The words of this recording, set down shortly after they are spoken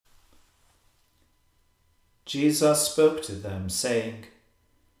Jesus spoke to them, saying,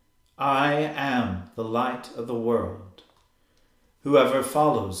 I am the light of the world. Whoever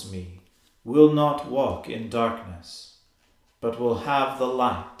follows me will not walk in darkness, but will have the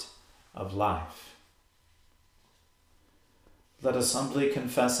light of life. Let us humbly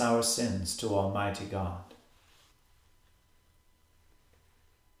confess our sins to Almighty God.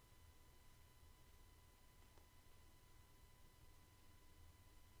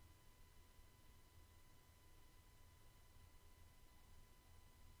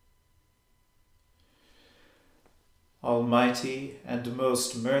 Almighty and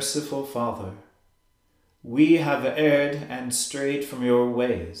most merciful Father, we have erred and strayed from your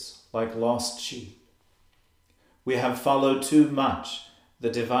ways like lost sheep. We have followed too much the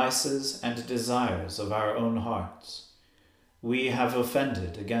devices and desires of our own hearts. We have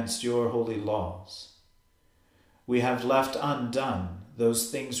offended against your holy laws. We have left undone those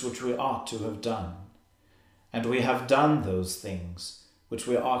things which we ought to have done, and we have done those things which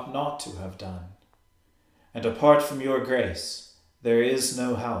we ought not to have done. And apart from your grace, there is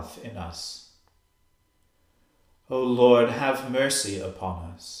no health in us. O Lord, have mercy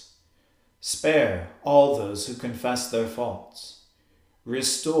upon us. Spare all those who confess their faults.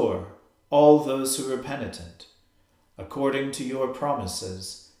 Restore all those who are penitent, according to your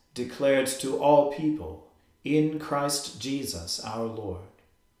promises declared to all people in Christ Jesus our Lord.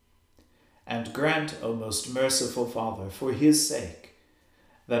 And grant, O most merciful Father, for his sake,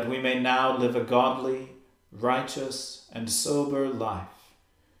 that we may now live a godly, righteous, and sober life,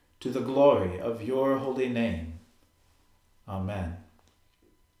 to the glory of your holy name. Amen.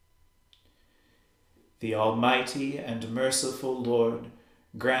 The Almighty and merciful Lord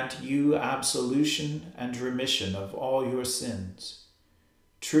grant you absolution and remission of all your sins,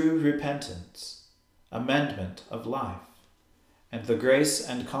 true repentance, amendment of life, and the grace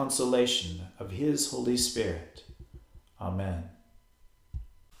and consolation of his Holy Spirit. Amen.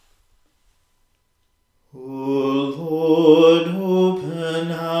 O Lord,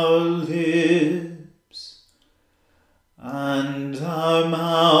 open our lips, and our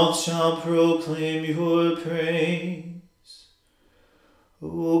mouth shall proclaim your praise.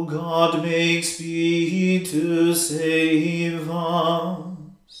 O God, make speed to save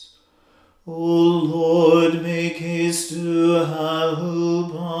us. O Lord, make haste to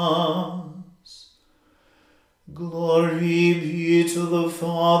help us. Glory be to the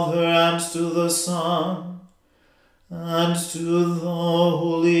Father, and to the Son, and to the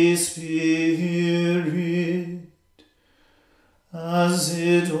Holy Spirit, as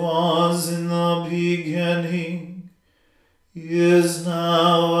it was in the beginning, is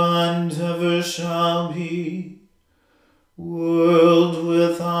now, and ever shall be, world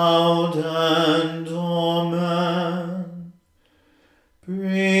without end. Amen.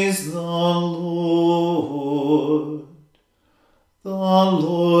 Praise the Lord. The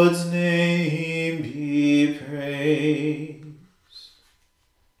Lord's name be praised.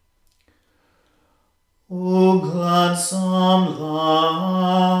 O gladsome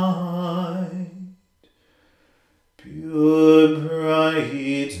light, pure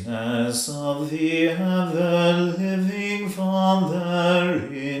brightness of the ever-living Father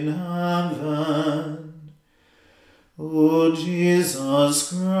in heaven, O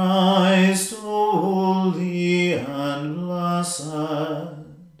Jesus Christ, holy and blessed,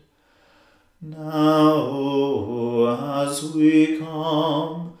 now as we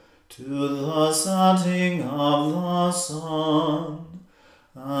come to the setting of the sun,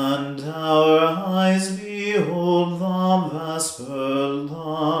 and our eyes behold the vesper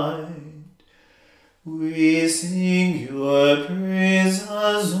light, we sing your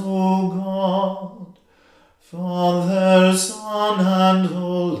praises, O God, Father, Son, and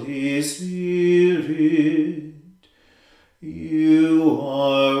Holy Spirit. You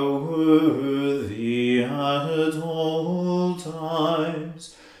are worthy at all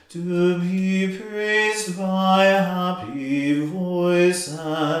times to be praised by happy voices.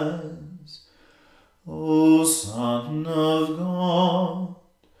 O Son of God,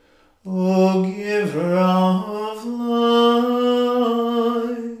 O Giver of life,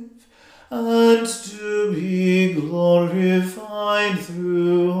 and to be glorified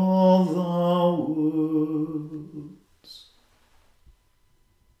through all the worlds.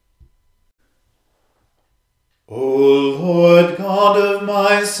 O Lord God of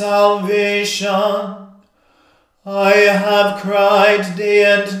my salvation, I have cried day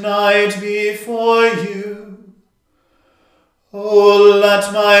and night before you. O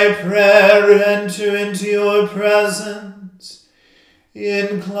let my prayer enter into your presence.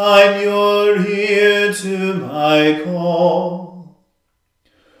 Incline your ear to my call.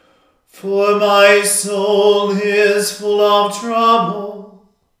 For my soul is full of trouble,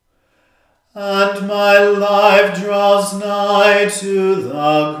 and my life draws nigh to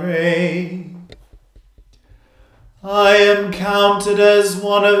the grave. I am counted as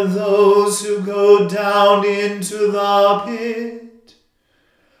one of those who go down into the pit,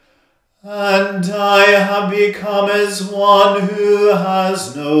 and I have become as one who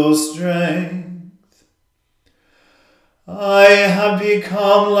has no strength. I have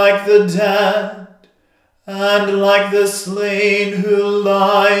become like the dead, and like the slain who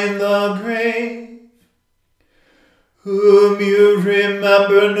lie in the grave, whom you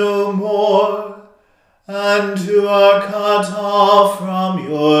remember no more, and who are cut off from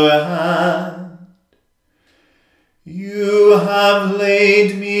your hand. You have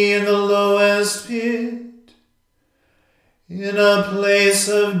laid me in the lowest pit, in a place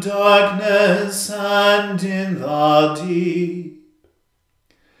of darkness and in the deep.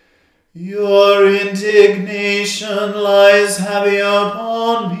 Your indignation lies heavy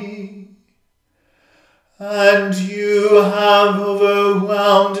upon me, and you have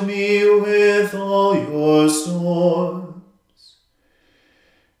overwhelmed me with all your storms.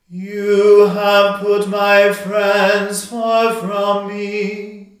 You have put my friends far from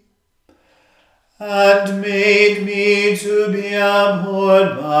me, and made me to be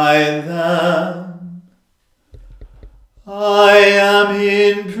abhorred by them. I am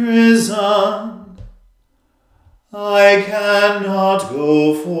in prison. I cannot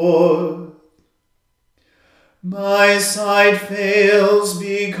go forth. My sight fails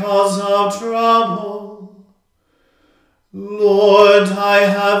because of trouble. Lord, I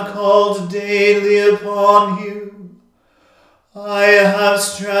have called daily upon you. I have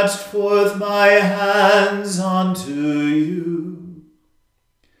stretched forth my hands unto you.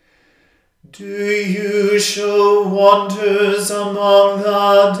 Do you show wonders among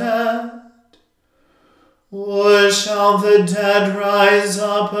the dead? Or shall the dead rise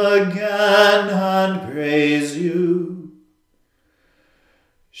up again and praise you?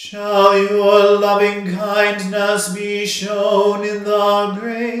 Shall your loving kindness be shown in the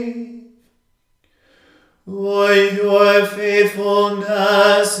grave, or your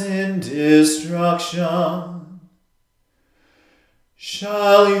faithfulness in destruction?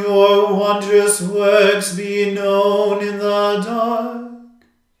 Shall your wondrous works be known in the dark,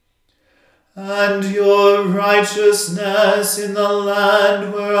 and your righteousness in the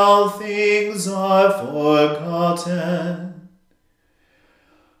land where all things are forgotten?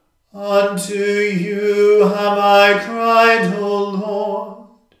 Unto you have I cried, O Lord,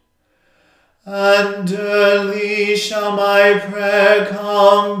 and early shall my prayer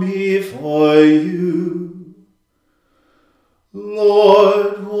come before you.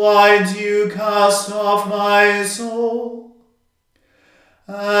 Lord, why do you cast off my soul,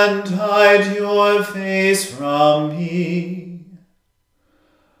 and hide your face from me?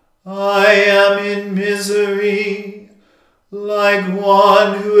 I am in misery, like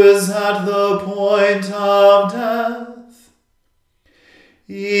one who is at the point of death.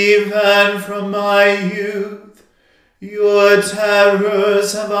 Even from my youth, your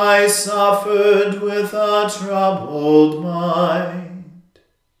terrors have I suffered with a troubled mind.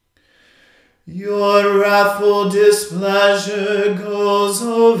 Your wrathful displeasure goes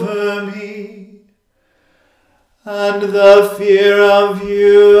over me, and the fear of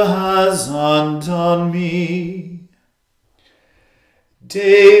you has undone me.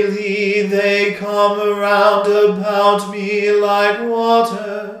 Daily they come around about me like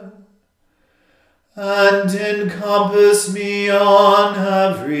water, and encompass me on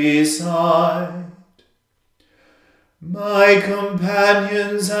every side. My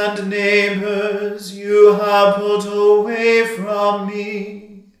companions and neighbors you have put away from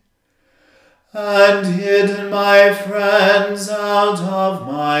me, and hidden my friends out of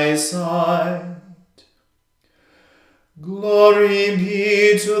my sight. Glory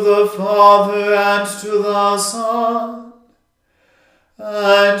be to the Father, and to the Son,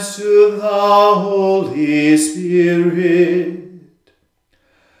 and to the Holy Spirit,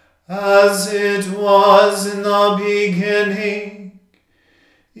 as it was in the beginning,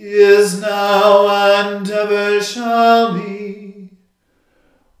 is now, and ever shall be,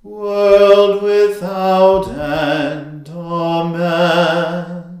 world without end.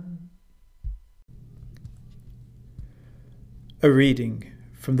 Amen. A reading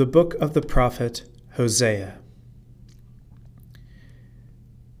from the book of the prophet Hosea.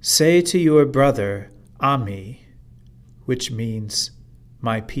 Say to your brother Ami, which means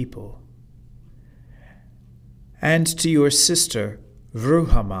my people, and to your sister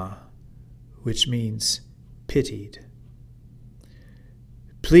Ruhamah, which means pitied.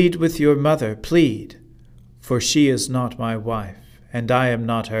 Plead with your mother, plead, for she is not my wife, and I am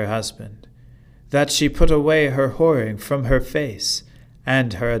not her husband, that she put away her whoring from her face,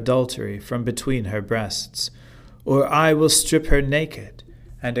 and her adultery from between her breasts. Or I will strip her naked,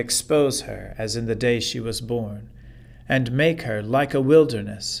 and expose her as in the day she was born, and make her like a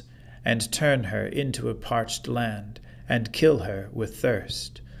wilderness, and turn her into a parched land, and kill her with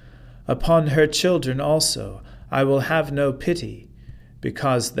thirst. Upon her children also I will have no pity,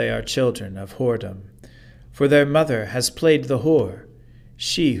 because they are children of whoredom. For their mother has played the whore,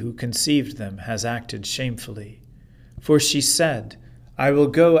 she who conceived them has acted shamefully. For she said, I will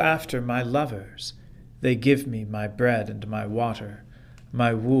go after my lovers. They give me my bread and my water,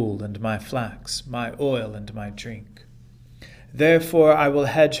 my wool and my flax, my oil and my drink. Therefore I will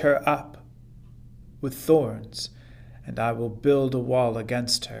hedge her up with thorns, and I will build a wall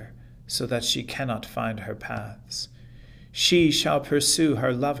against her, so that she cannot find her paths. She shall pursue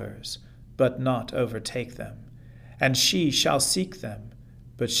her lovers, but not overtake them, and she shall seek them,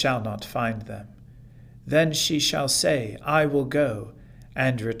 but shall not find them. Then she shall say, I will go,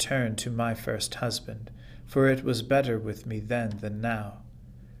 and return to my first husband, for it was better with me then than now.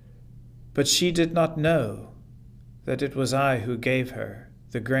 But she did not know that it was I who gave her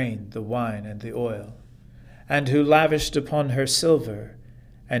the grain, the wine, and the oil, and who lavished upon her silver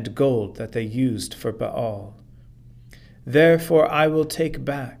and gold that they used for Baal. Therefore I will take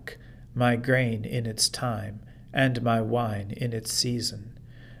back my grain in its time, and my wine in its season,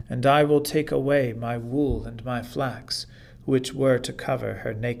 and I will take away my wool and my flax, which were to cover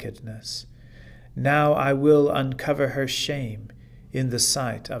her nakedness. Now I will uncover her shame in the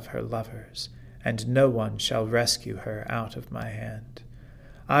sight of her lovers, and no one shall rescue her out of my hand.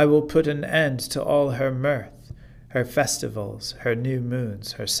 I will put an end to all her mirth, her festivals, her new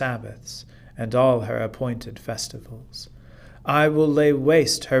moons, her Sabbaths, and all her appointed festivals. I will lay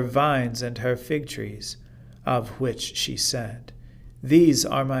waste her vines and her fig trees, of which she said, These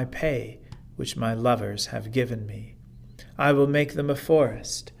are my pay, which my lovers have given me. I will make them a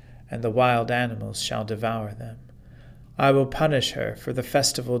forest, and the wild animals shall devour them. I will punish her for the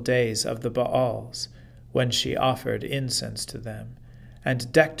festival days of the Baals, when she offered incense to them,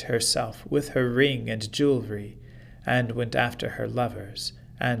 and decked herself with her ring and jewelry, and went after her lovers,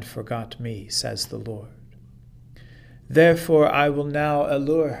 and forgot me, says the Lord. Therefore I will now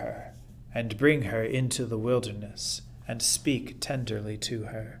allure her, and bring her into the wilderness, and speak tenderly to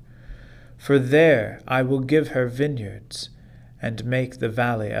her. For there I will give her vineyards, and make the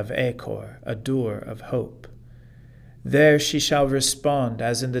valley of Achor a door of hope. There she shall respond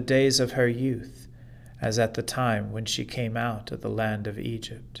as in the days of her youth, as at the time when she came out of the land of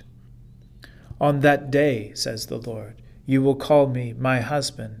Egypt. On that day, says the Lord, you will call me my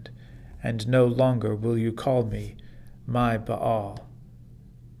husband, and no longer will you call me my Baal,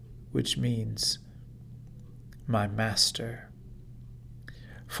 which means my master.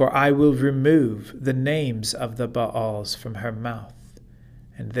 For I will remove the names of the Baals from her mouth,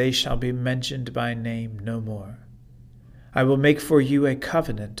 and they shall be mentioned by name no more. I will make for you a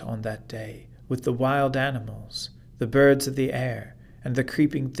covenant on that day with the wild animals, the birds of the air, and the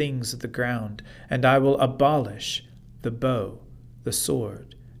creeping things of the ground, and I will abolish the bow, the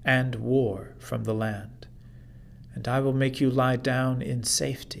sword, and war from the land. And I will make you lie down in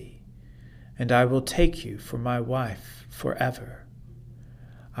safety, and I will take you for my wife forever.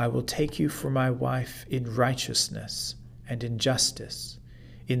 I will take you for my wife in righteousness and in justice,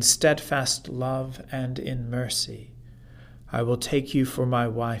 in steadfast love and in mercy. I will take you for my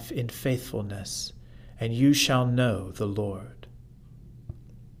wife in faithfulness, and you shall know the Lord.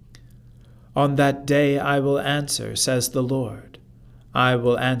 On that day I will answer, says the Lord. I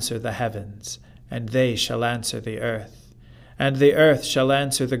will answer the heavens, and they shall answer the earth. And the earth shall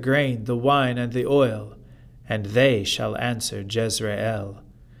answer the grain, the wine, and the oil, and they shall answer Jezreel.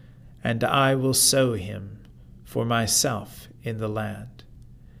 And I will sow him for myself in the land.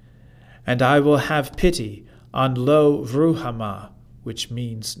 And I will have pity on Lo Ruhamah, which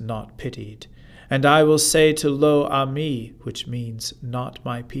means not pitied. And I will say to Lo Ami, which means not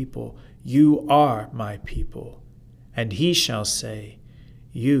my people, you are my people. And he shall say,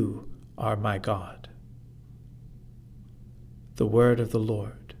 you are my God. The word of the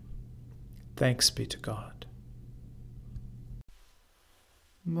Lord. Thanks be to God.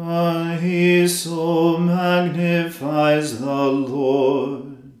 My soul magnifies the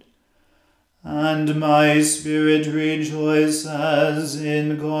Lord, and my spirit rejoices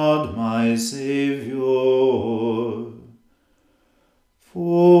in God my Saviour.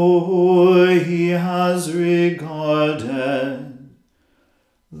 For he has regarded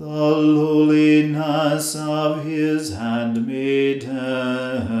the lowliness of his handmaiden.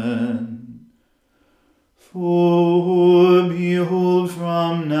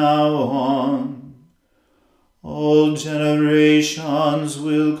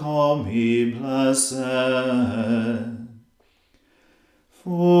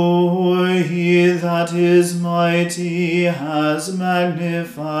 For he that is mighty has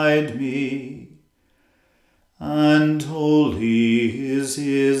magnified me, and holy is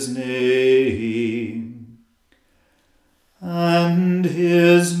his name. And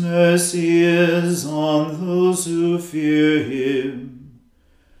his mercy is on those who fear him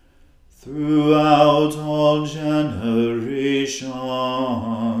throughout all generations.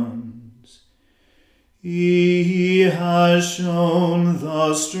 He has shown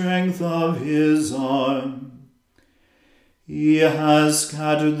the strength of his arm. He has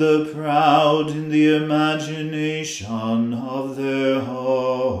scattered the proud in the imagination of their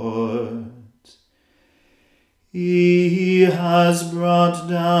hearts. He has brought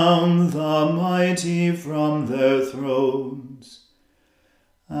down the mighty from their thrones,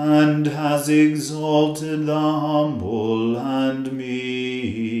 and has exalted the humble and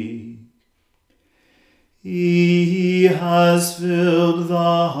meek. He has filled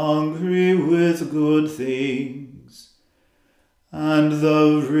the hungry with good things, and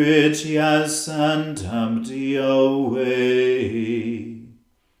the rich he has sent empty away.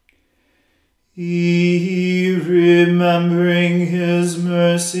 He, remembering his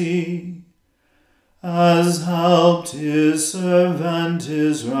mercy, has helped his servant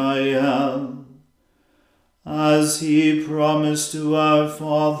Israel, as he promised to our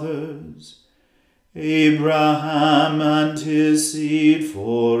fathers, Abraham and his seed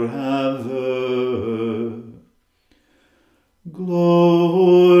forever.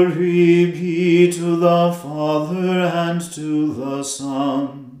 Glory be to the Father and to the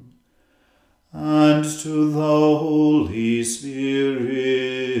Son and to the Holy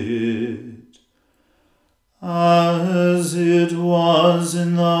Spirit, as it was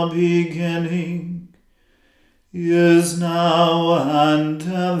in the beginning, is now, and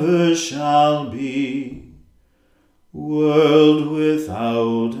ever shall be, world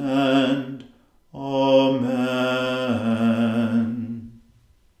without end. Amen.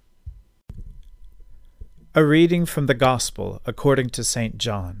 A reading from the Gospel according to St.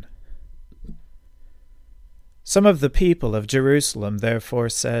 John. Some of the people of Jerusalem therefore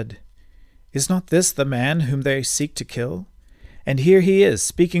said, "Is not this the man whom they seek to kill? And here he is,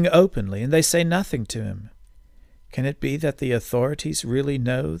 speaking openly, and they say nothing to him. Can it be that the authorities really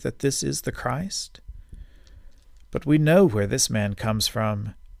know that this is the Christ? But we know where this man comes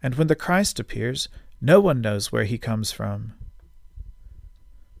from, and when the Christ appears, no one knows where he comes from."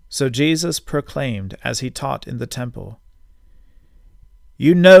 So Jesus proclaimed as he taught in the temple,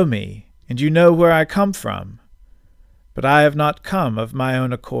 "You know me, and you know where I come from. But I have not come of my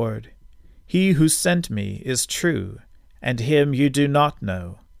own accord. He who sent me is true, and him you do not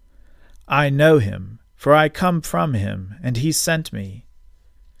know. I know him, for I come from him, and he sent me."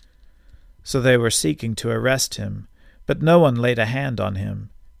 So they were seeking to arrest him, but no one laid a hand on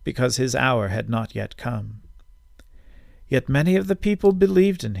him, because his hour had not yet come. Yet many of the people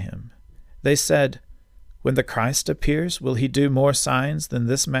believed in him. They said, "When the Christ appears, will he do more signs than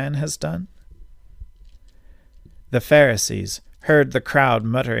this man has done?" The Pharisees heard the crowd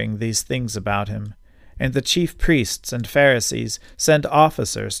muttering these things about him, and the chief priests and Pharisees sent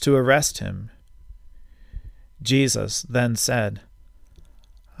officers to arrest him. Jesus then said,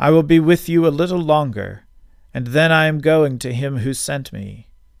 "I will be with you a little longer, and then I am going to him who sent me.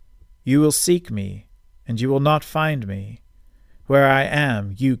 You will seek me, and you will not find me. Where I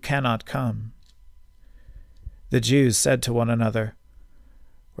am, you cannot come." The Jews said to one another,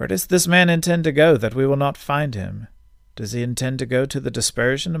 "Where does this man intend to go that we will not find him? Does he intend to go to the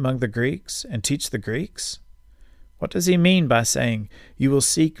dispersion among the Greeks and teach the Greeks? What does he mean by saying, 'You will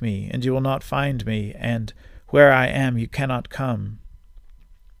seek me, and you will not find me,' and 'Where I am, you cannot come'?"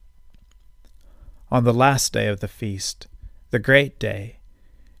 On the last day of the feast, the great day,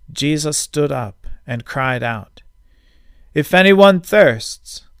 Jesus stood up and cried out, "If anyone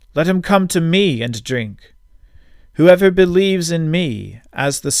thirsts, let him come to me and drink. Whoever believes in me,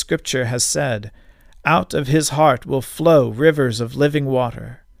 as the Scripture has said, out of his heart will flow rivers of living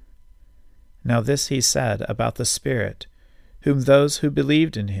water." Now this he said about the Spirit, whom those who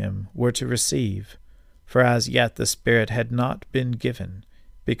believed in him were to receive, for as yet the Spirit had not been given,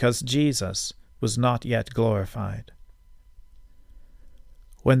 because Jesus was not yet glorified.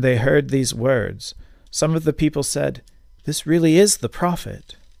 When they heard these words, some of the people said, "This really is the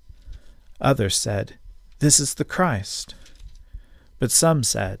prophet." Others said, "This is the Christ." But some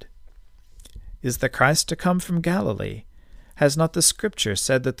said, "Is the Christ to come from Galilee? Has not the Scripture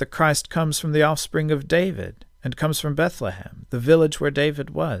said that the Christ comes from the offspring of David, and comes from Bethlehem, the village where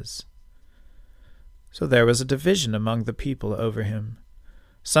David was?" So there was a division among the people over him.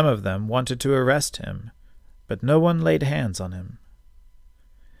 Some of them wanted to arrest him, but no one laid hands on him.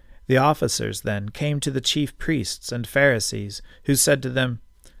 The officers then came to the chief priests and Pharisees, who said to them,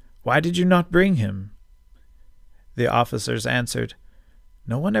 "Why did you not bring him?" The officers answered,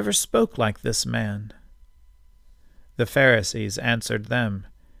 "No one ever spoke like this man." The Pharisees answered them,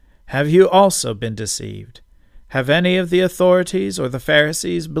 "Have you also been deceived? Have any of the authorities or the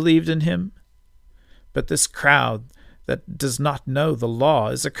Pharisees believed in him? But this crowd that does not know the law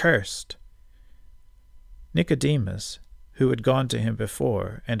is accursed." Nicodemus, who had gone to him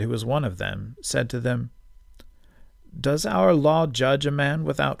before, and who was one of them, said to them, "Does our law judge a man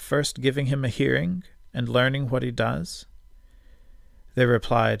without first giving him a hearing and learning what he does?" They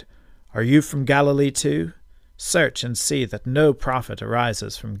replied, "Are you from Galilee too? Search and see that no prophet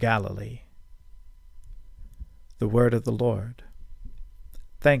arises from Galilee." The word of the Lord.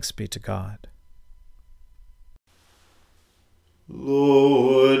 Thanks be to God.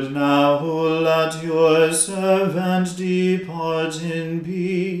 Lord, now let your servant depart in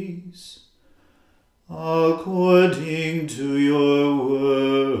peace, according to your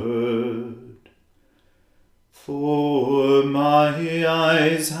word. For my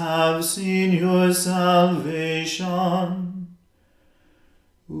eyes have seen your salvation,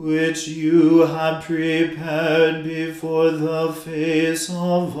 which you have prepared before the face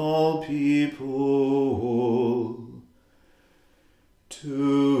of all people,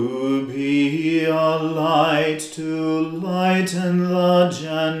 to be a light to lighten the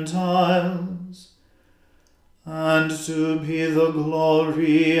Gentiles, and to be the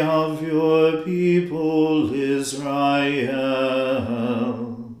glory of your people Israel.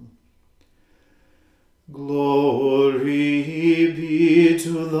 Glory be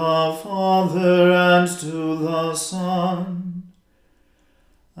to the Father and to the Son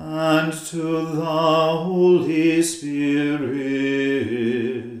and to the Holy Spirit,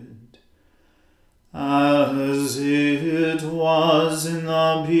 as it was in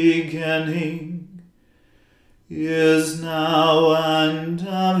the beginning, is now, and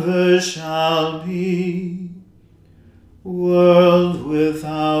ever shall be, world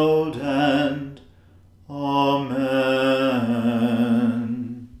without end. Amen.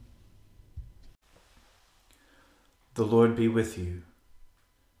 The Lord be with you.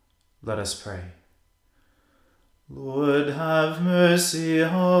 Let us pray. Lord, have mercy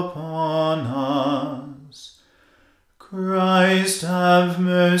upon us. Christ, have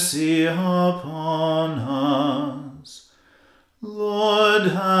mercy upon us. Lord,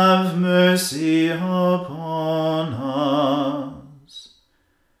 have mercy upon us.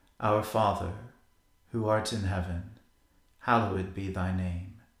 Our Father, who art in heaven, hallowed be thy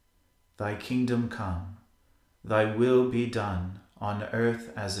name. Thy kingdom come, thy will be done on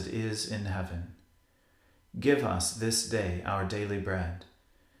earth as it is in heaven. Give us this day our daily bread,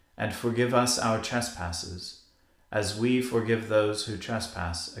 and forgive us our trespasses, as we forgive those who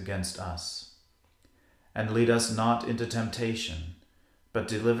trespass against us. And lead us not into temptation, but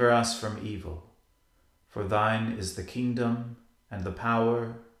deliver us from evil. For thine is the kingdom, and the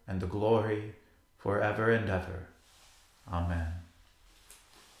power, and the glory, forever and ever. Amen.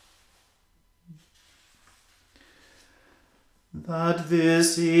 That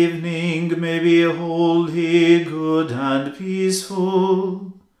this evening may be wholly good and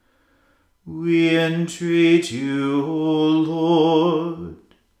peaceful, we entreat you, O Lord,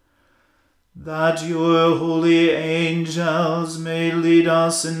 that your holy angels may lead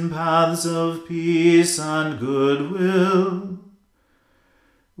us in paths of peace and goodwill.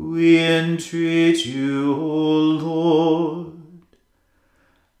 We entreat you, O Lord,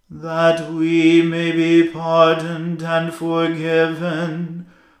 that we may be pardoned and forgiven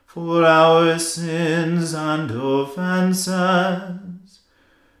for our sins and offenses.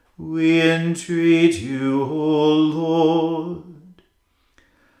 We entreat you, O Lord,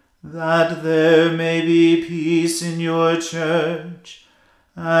 that there may be peace in your church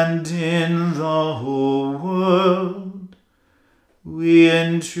and in the whole world. We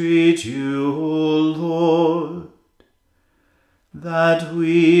entreat you, O Lord, that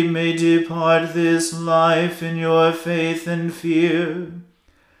we may depart this life in your faith and fear,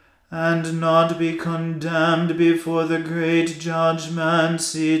 and not be condemned before the great judgment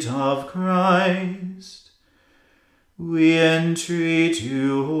seat of Christ. We entreat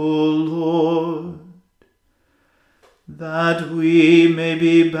you, O Lord, that we may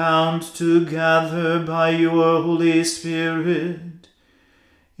be bound together by your Holy Spirit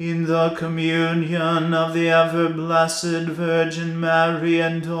in the communion of the ever-blessed Virgin Mary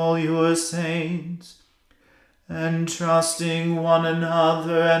and all your saints, entrusting one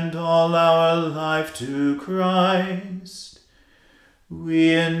another and all our life to Christ.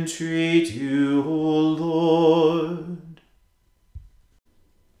 We entreat you, O Lord.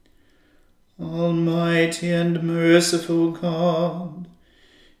 Almighty and merciful God,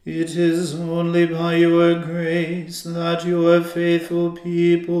 it is only by your grace that your faithful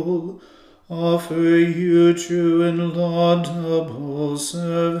people offer you true and laudable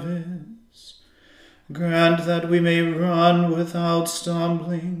service. Grant that we may run without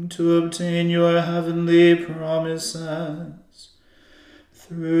stumbling to obtain your heavenly promises.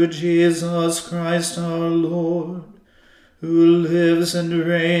 Through Jesus Christ our Lord, who lives and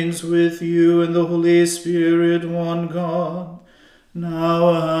reigns with you in the Holy Spirit, one God,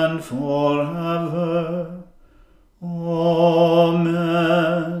 now and forever. Amen.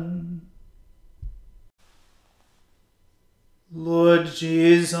 Lord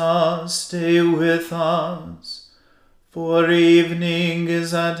Jesus, stay with us, for evening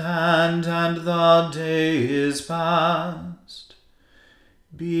is at hand and the day is past.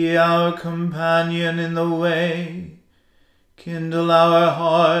 Be our companion in the way, kindle our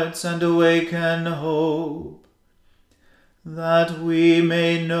hearts and awaken hope, that we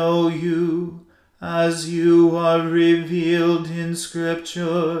may know you as you are revealed in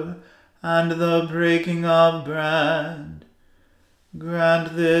Scripture and the breaking of bread.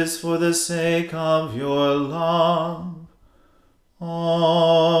 Grant this for the sake of your love.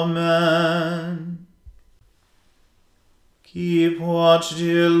 Amen. Keep watch,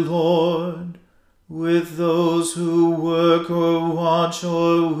 dear Lord, with those who work or watch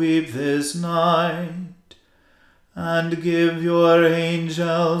or weep this night, and give your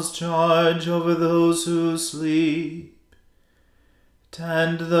angels charge over those who sleep.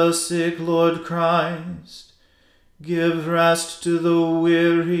 Tend the sick, Lord Christ. Give rest to the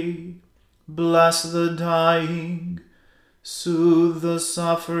weary. Bless the dying. Soothe the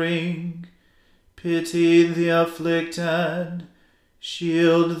suffering. Pity the afflicted.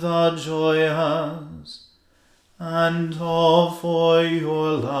 Shield the joyous. And all for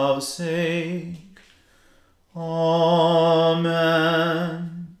your love's sake. Amen.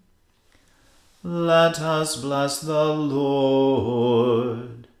 Let us bless the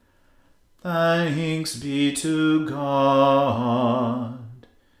Lord. Thanks be to God.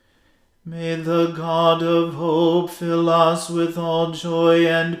 May the God of hope fill us with all joy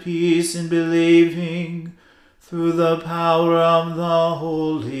and peace in believing, through the power of the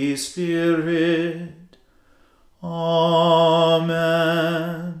Holy Spirit. Amen.